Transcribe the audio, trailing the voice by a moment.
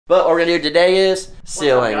But what we're gonna do today is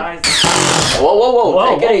sealing. What's up, guys? Whoa, whoa, whoa!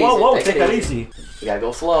 Whoa, Take it easy. whoa! Take that easy. You gotta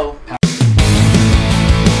go slow.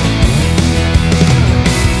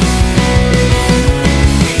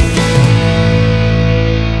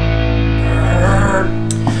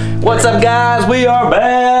 What's up, guys? We are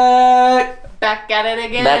back. Back at it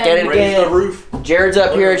again. Back at it Raise again. the roof. Jared's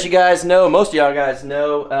up here, as you guys know. Most of y'all guys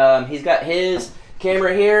know. He's got his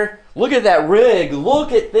camera here. Look at that rig.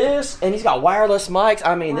 Look at this. And he's got wireless mics.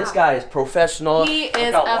 I mean, this guy is professional. He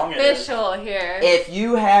is official here. If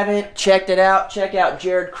you haven't checked it out, check out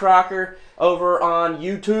Jared Crocker over on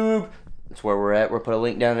YouTube. That's where we're at. We'll put a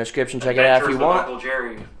link down in the description. Check it out if you want. Uncle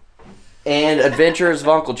Jerry. And Adventures of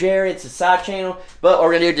Uncle Jerry. It's a side channel. But what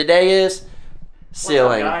we're going to do today is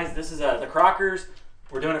sealing. What's up, guys? This is the Crockers.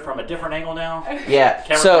 We're doing it from a different angle now. Yeah.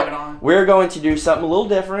 So we're going to do something a little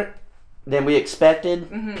different than we expected.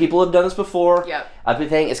 People have done this before. Yep. I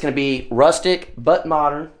think it's going to be rustic but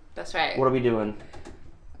modern. That's right. What are we doing?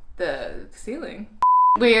 The ceiling.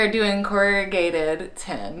 We are doing corrugated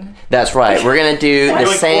tin. That's right. We're going to do the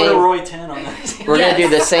same. Corduroy tin on that. We're going to do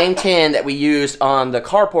the same tin that we used on the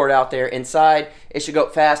carport out there inside. It should go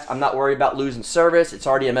fast. I'm not worried about losing service. It's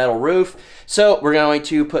already a metal roof. So we're going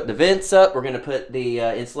to put the vents up. We're going to put the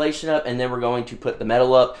insulation up. And then we're going to put the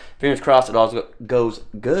metal up. Fingers crossed it all goes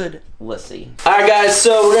good. Let's see. All right, guys.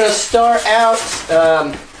 So we're going to start out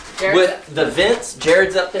with the vents.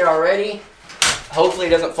 Jared's up there already. Hopefully it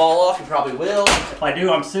doesn't fall off. He probably will. If I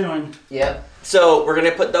do, I'm suing. Yep. So we're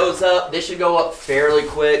going to put those up. This should go up fairly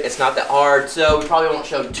quick. It's not that hard. So we probably won't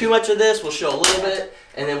show too much of this. We'll show a little bit.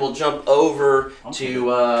 And then we'll jump over to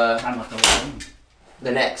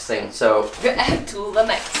the next thing. So To the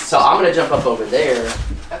next. So I'm going to jump up over there.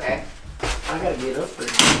 Okay. I got to get up there.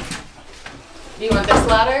 Do you want this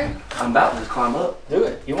ladder? I'm about to climb up. Do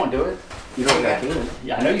it. You won't do it. You don't think I can.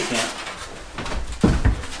 Yeah, I know you can't.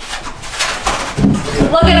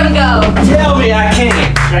 Look at him go. Tell me I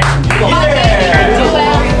can't.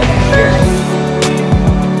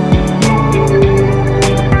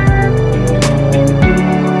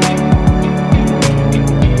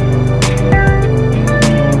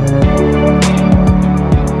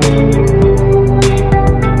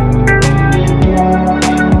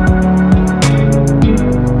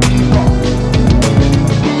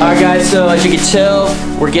 Alright guys, so as you can tell,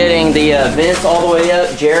 we're getting the vents all the way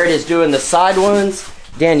up. Jared is doing the side ones.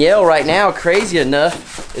 Danielle right now, crazy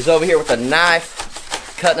enough, is over here with a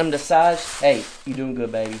knife, cutting them to size. Hey, you doing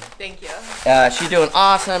good, baby. Thank you. She's doing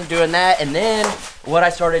awesome, doing that. And then what I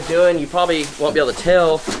started doing, you probably won't be able to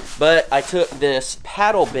tell, but I took this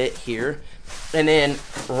paddle bit here, and then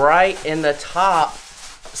right in the top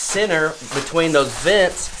center between those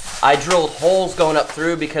vents, I drilled holes going up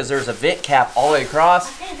through because there's a vent cap all the way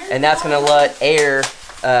across, and that's going to let air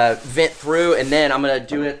vent through, and then I'm going to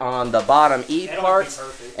do it on the bottom E parts,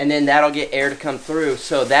 and then that'll get air to come through.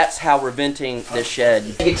 So that's how we're venting this shed.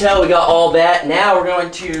 You can tell we got all that. Now we're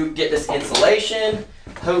going to get this insulation.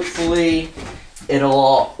 Hopefully it'll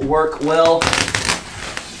all work well.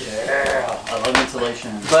 Yeah, I love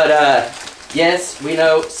insulation. But yes, we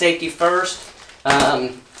know safety first.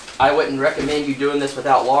 I wouldn't recommend you doing this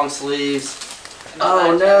without long sleeves.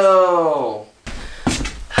 Oh no!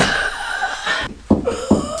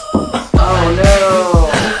 Oh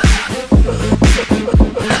no!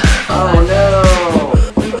 Oh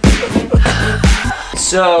no!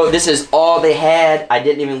 So this is all they had. I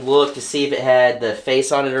didn't even look to see if it had the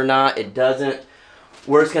face on it or not. It doesn't.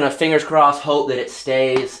 We're just gonna fingers crossed hope that it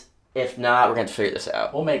stays. If not, we're gonna have to figure this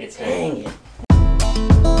out. We'll make it stay. Dang it.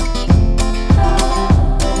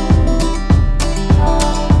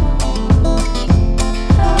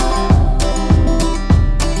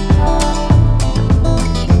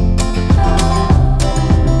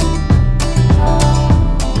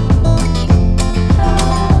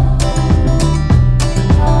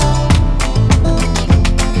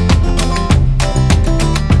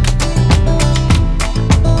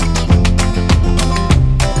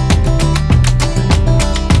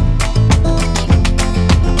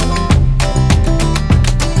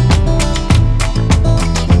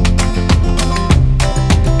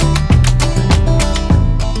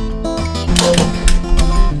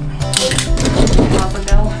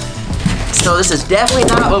 So this is definitely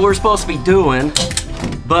not what we're supposed to be doing,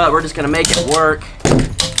 but we're just gonna make it work.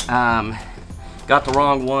 Got the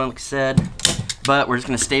wrong one, like I said, but we're just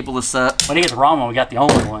gonna staple this up. When you get the wrong one, we got the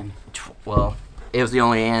only one. Well, it was the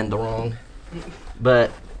only and the wrong,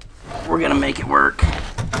 but we're gonna make it work.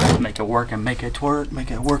 Make it work and make it twerk.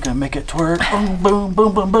 Make it work and make it twerk. Boom, boom,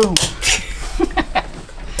 boom, boom, boom.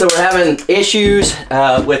 So we're having issues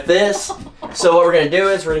with this. So what we're gonna do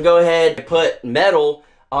is we're gonna go ahead and put metal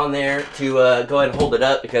on there to go ahead and hold it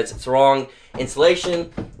up because it's the wrong insulation.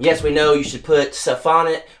 Yes, we know you should put stuff on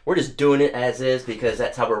it. We're just doing it as is because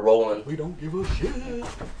that's how we're rolling. We don't give a shit.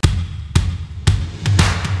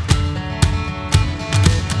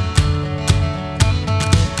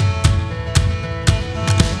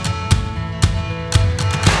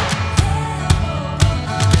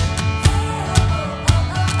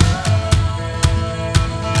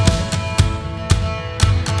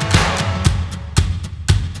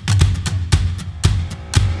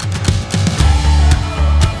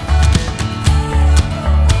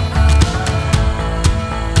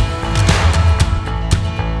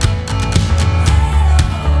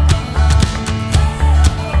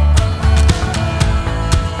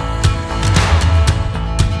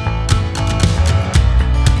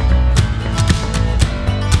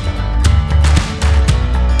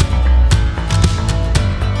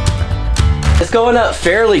 It's going up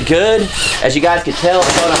fairly good. As you guys can tell,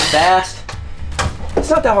 it's going up fast. It's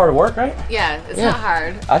not that hard to work, right? Yeah, it's not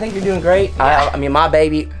hard. I think you're doing great. Yeah. I mean, my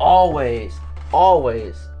baby always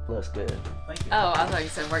looks good. Oh, I thought you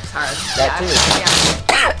said works hard. That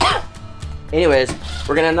too. Yeah. Anyways,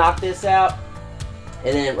 we're gonna knock this out,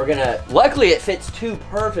 and then we're gonna, luckily it fits too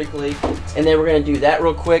perfectly, and then we're gonna do that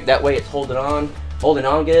real quick. That way it's holding on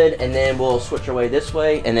good, and then we'll switch our way this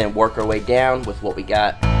way, and then work our way down with what we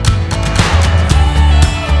got.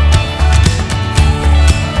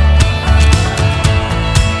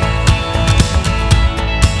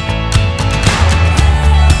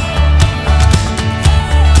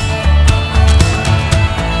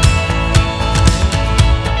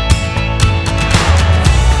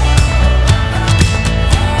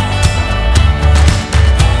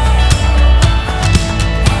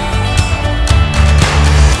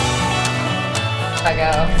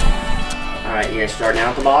 Alright, you're gonna start down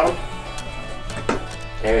at the bottom.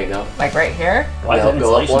 There you go. Like right here? Why is No, that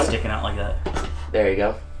go up insulation one. sticking out like that? There you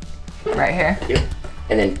go. Right here. Yep.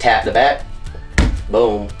 And then tap the back.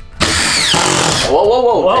 Boom. Whoa, whoa,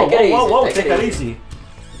 whoa. Whoa, Take it easy. whoa, Take take it that easy. easy.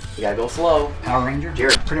 You gotta go slow. Power Ranger?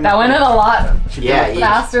 Jared. Pretty That much. went in a lot Yeah,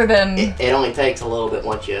 faster than. it only takes a little bit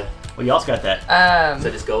once you. Well, you also got that.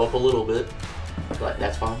 So just go up a little bit. But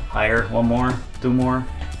that's fine. Higher, one more, two more.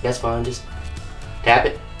 That's fine. Just tap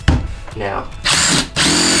it. Now.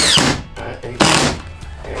 Alright, there you go.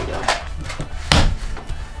 There you go.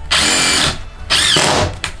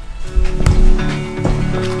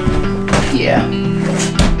 Yeah.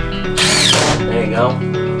 There you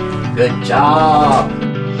go. Good job.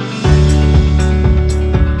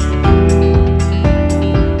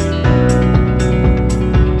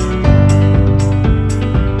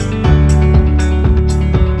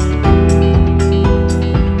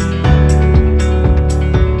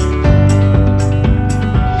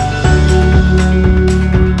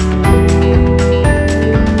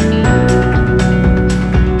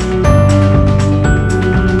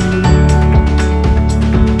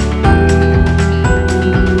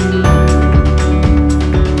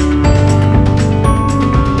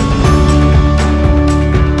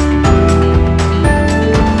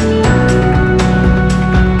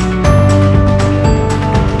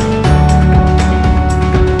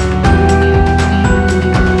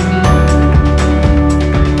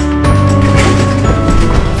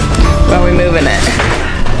 Are we moving it?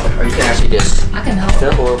 Or you can actually just I can help. fill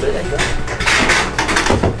a little bit. There you go.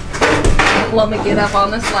 Let me get up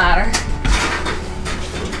on this ladder.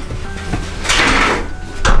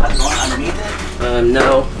 That's going underneath it?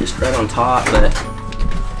 No, just right on top, but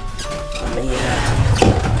yeah.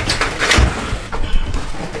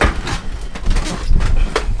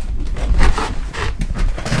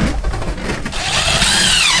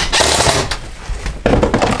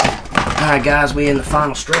 Alright guys, we in the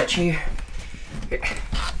final stretch here.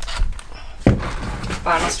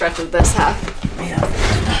 Final stretch of this half. Yeah.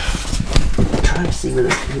 I'm trying to see where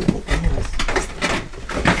this thing is.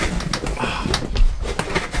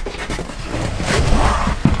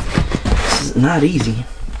 This is not easy.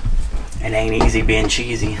 It ain't easy being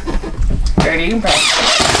cheesy. Dirty, you can probably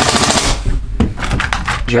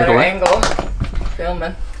Jerk better away. angle.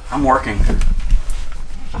 Filming. I'm working.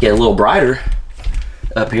 Get a little brighter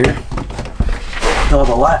up here. All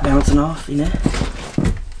the light bouncing off, you know.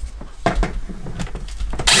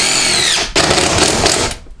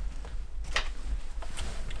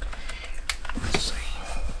 Let's see.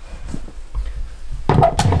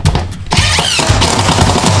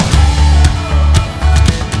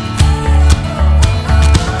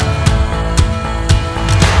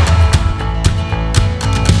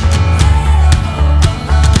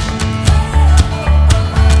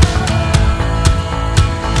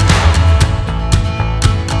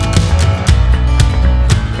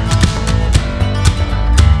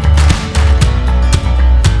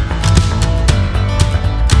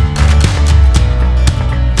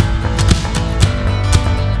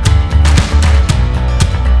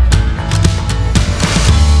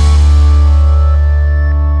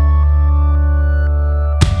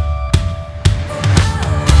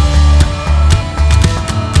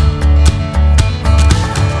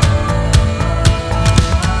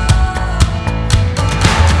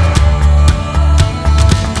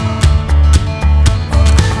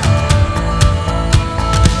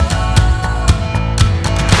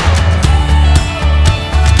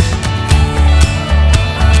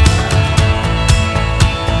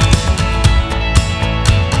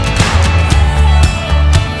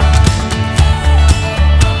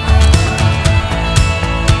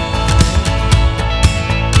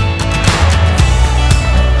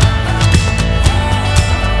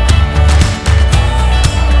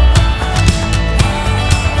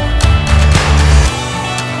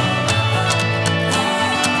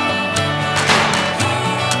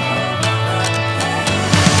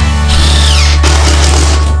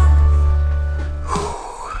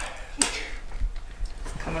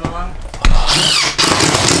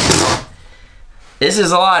 This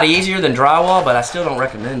is a lot easier than drywall, but I still don't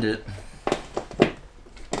recommend it.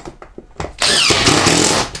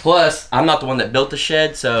 Plus, I'm not the one that built the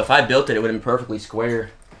shed, so if I built it, it would have been perfectly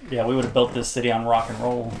square. Yeah, we would have built this city on rock and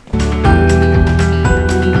roll.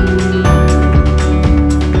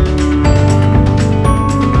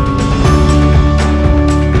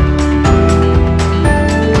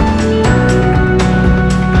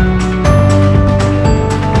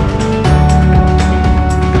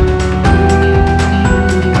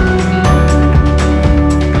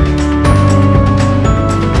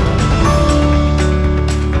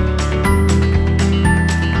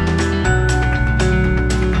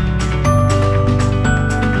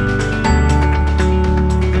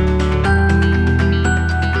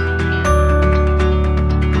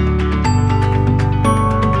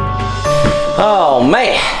 Oh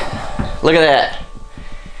man, look at that.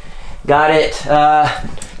 Got it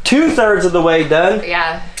 2/3 of the way done.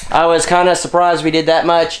 Yeah. I was kind of surprised we did that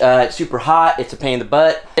much. It's super hot, it's a pain in the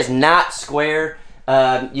butt. It's not square.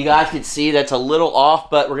 You guys can see that's a little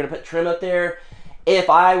off, but we're gonna put trim up there.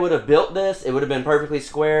 If I would have built this, it would have been perfectly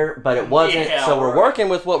square, but it wasn't. Yeah, so we're working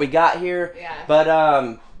with what we got here. Yeah.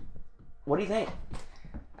 But what do you think?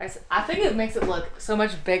 I think it makes it look so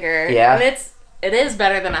much bigger. Yeah. And it is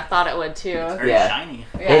better than I thought it would too. Very Yeah. shiny.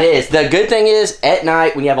 Yeah. It is. The good thing is, at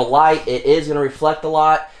night, when you have a light, it is going to reflect a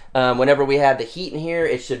lot. Whenever we have the heat in here,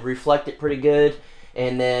 it should reflect it pretty good.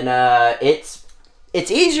 And then it's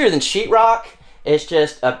easier than sheetrock. It's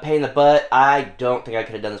just a pain in the butt. I don't think I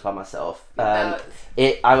could have done this by myself. I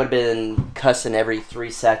would have been cussing every 3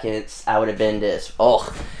 seconds. I would have been this.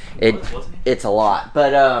 Oh, it's a lot.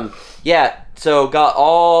 But yeah, so got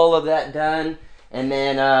all of that done. And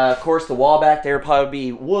then, of course, the wall back there will probably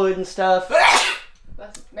be wood and stuff.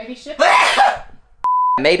 Maybe ship.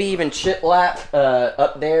 Maybe even shiplap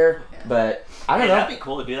up there, but I don't know. That'd be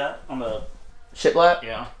cool to do that on the... Shiplap?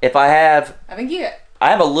 Yeah. If I have I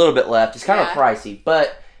a little bit left. It's kind of Yeah. pricey,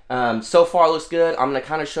 but so far it looks good. I'm going to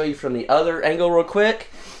kind of show you from the other angle real quick,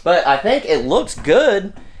 but I think it looks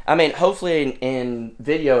good. I mean, hopefully in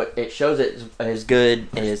video it shows it as good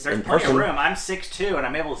as There's in plenty of person. room. I'm 6'2", and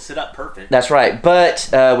I'm able to sit up perfect. That's right. But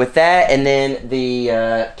with that and then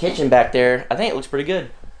the kitchen back there, I think it looks pretty good.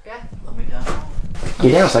 Yeah. Let me down.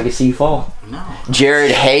 Get down so I can see you fall. No.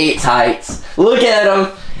 Jared hates heights. Look at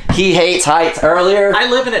him. He hates heights. Earlier, I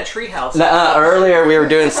live in a treehouse. earlier we were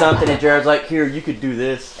doing something and Jared's like, "Here, you could do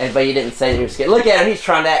this," and but he didn't say that he was scared. Look at him. He's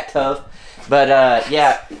trying to act tough. But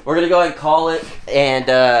yeah, we're gonna go ahead and call it.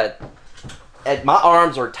 And my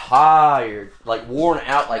arms are tired, like worn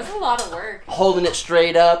out, like That's a lot of work. holding it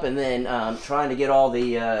straight up and then trying to get all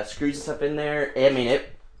the screws and stuff in there. I mean,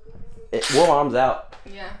 it wore my arms out.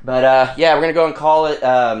 Yeah. But yeah, we're gonna go and call it.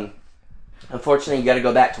 Unfortunately, you got to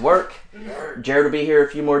go back to work. Jared will be here a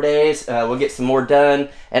few more days. We'll get some more done.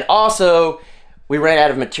 And also, we ran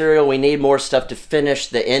out of material. We need more stuff to finish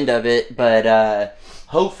the end of it. But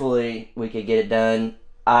hopefully, we could get it done.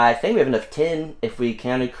 I think we have enough tin if we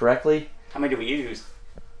counted correctly. How many do we use?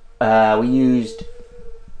 We used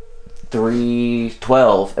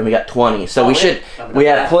 12, and we got 20. So we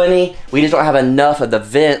have plenty. We just don't have enough of the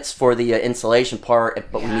vents for the insulation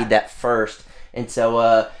part, but we need that first. And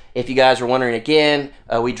so if you guys are wondering again,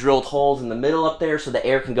 we drilled holes in the middle up there so the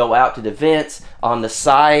air can go out to the vents. On the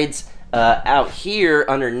sides out here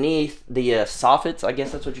underneath the soffits, I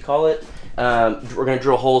guess that's what you call it, we're going to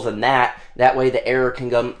drill holes in that. That way the air can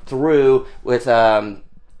come through with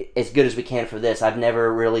as good as we can for this. I've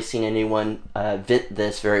never really seen anyone vent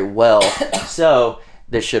this very well, so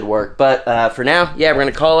this should work. But for now, yeah, we're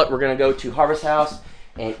going to call it. We're going to go to Harvest House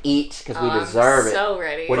and eat because we deserve it. So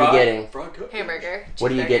ready. What are you getting? Hamburger.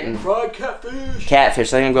 What are you getting? Fried catfish. Catfish.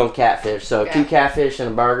 I think I'm going with catfish. So 2 catfish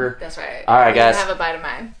and a burger. That's right. All right, guys. Have a bite of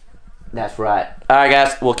mine. That's right. All right,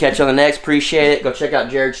 guys. We'll catch you on the next. Appreciate it. Go check out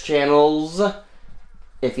Jared's channels.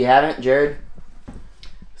 If you haven't, Jared,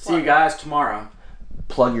 See you guys tomorrow.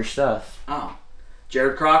 plug your stuff. Oh.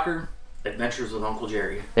 Jared Crocker, Adventures with Uncle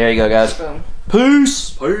Jerry. There you go, guys. Boom. Peace.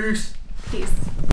 Peace. Peace.